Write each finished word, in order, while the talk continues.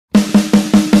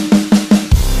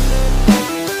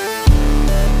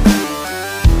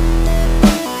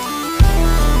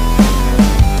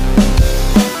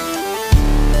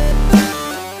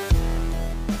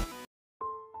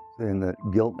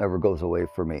Guilt never goes away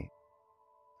for me.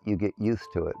 You get used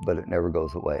to it, but it never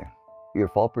goes away. Your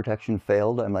fall protection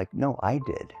failed? I'm like, no, I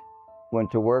did.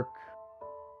 Went to work,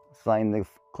 signed the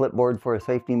clipboard for a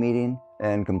safety meeting,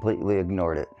 and completely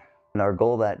ignored it. And our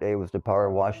goal that day was to power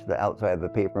wash the outside of the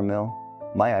paper mill.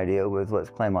 My idea was, let's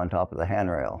climb on top of the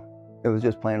handrail. It was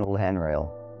just plain old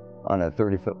handrail on a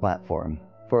 30-foot platform.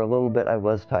 For a little bit, I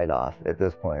was tied off at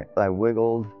this point. I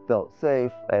wiggled, felt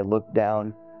safe. I looked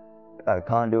down, a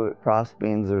conduit, cross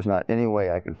beams. There's not any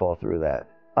way I could fall through that.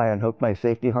 I unhooked my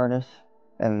safety harness,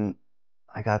 and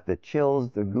I got the chills,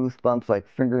 the goosebumps like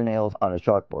fingernails on a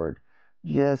chalkboard.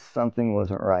 Just something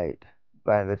wasn't right.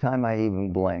 By the time I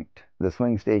even blinked, the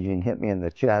swing staging hit me in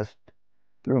the chest,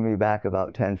 threw me back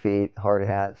about 10 feet, hard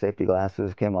hat, safety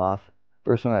glasses came off.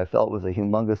 First thing I felt was a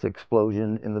humongous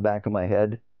explosion in the back of my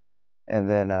head, and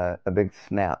then a big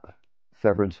snap,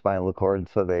 severed spinal cord,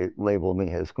 so they labeled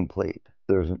me as complete.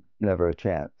 There's never a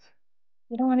chance.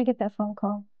 You don't want to get that phone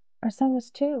call. Our son was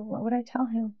 2. What would I tell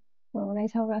him? What would I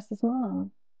tell Russ's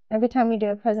mom? Every time we do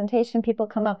a presentation, people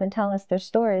come up and tell us their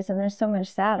stories, and they're so much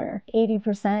sadder.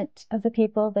 80% of the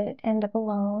people that end up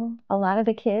alone, a lot of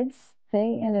the kids,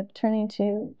 they end up turning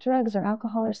to drugs or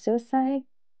alcohol or suicide.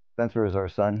 Spencer is our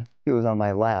son. He was on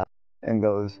my lap and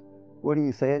goes, "What do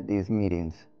you say at these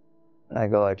meetings?" And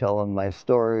I tell him my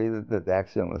story, that the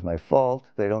accident was my fault.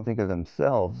 They don't think of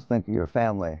themselves, think of your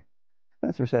family.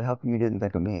 Spencer said, "How come you didn't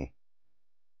think of me?"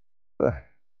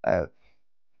 I,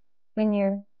 When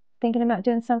you're thinking about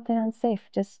doing something unsafe,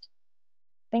 just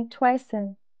think twice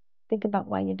and think about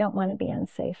why you don't want to be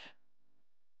unsafe.